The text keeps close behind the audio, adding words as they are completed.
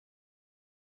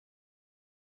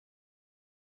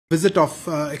Visit of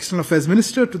External Affairs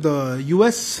Minister to the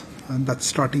US, and that's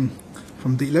starting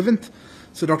from the 11th.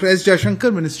 So Dr. S.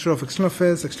 Jaishankar, Minister of External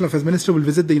Affairs Minister, will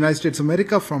visit the United States of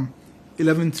America from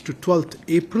 11th to 12th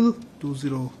April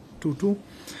 2022.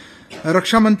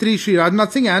 Raksha Mantri Shri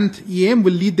Rajnath Singh and EAM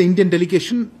will lead the Indian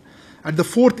delegation at the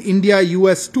 4th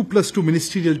India-US 2+2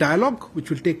 Ministerial Dialogue, which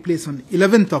will take place on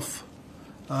 11th of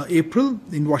April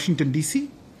in Washington,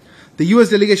 D.C. The U.S.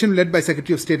 delegation led by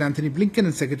Secretary of State Anthony Blinken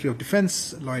and Secretary of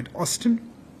Defense Lloyd Austin.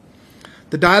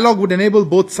 The dialogue would enable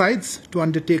both sides to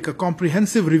undertake a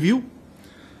comprehensive review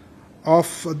of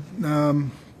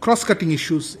cross-cutting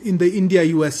issues in the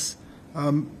India-US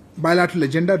bilateral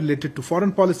agenda related to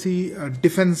foreign policy,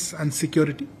 defense and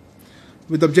security,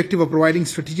 with the objective of providing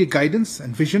strategic guidance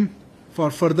and vision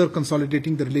for further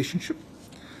consolidating the relationship.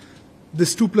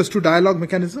 This 2+2 dialogue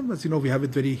mechanism, as you know, we have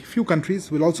with very few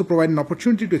countries, will also provide an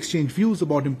opportunity to exchange views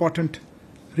about important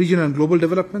regional and global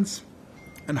developments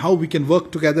and how we can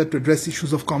work together to address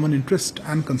issues of common interest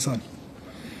and concern.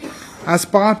 As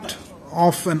part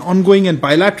of an ongoing and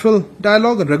bilateral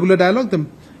dialogue and regular dialogue, the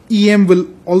EM will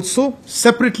also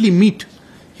separately meet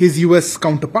his US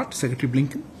counterpart, Secretary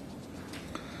Blinken.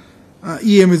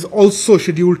 EM is also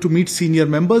scheduled to meet senior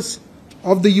members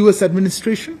of the US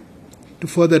administration to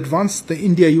further advance the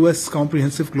India-US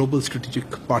Comprehensive Global Strategic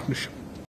Partnership.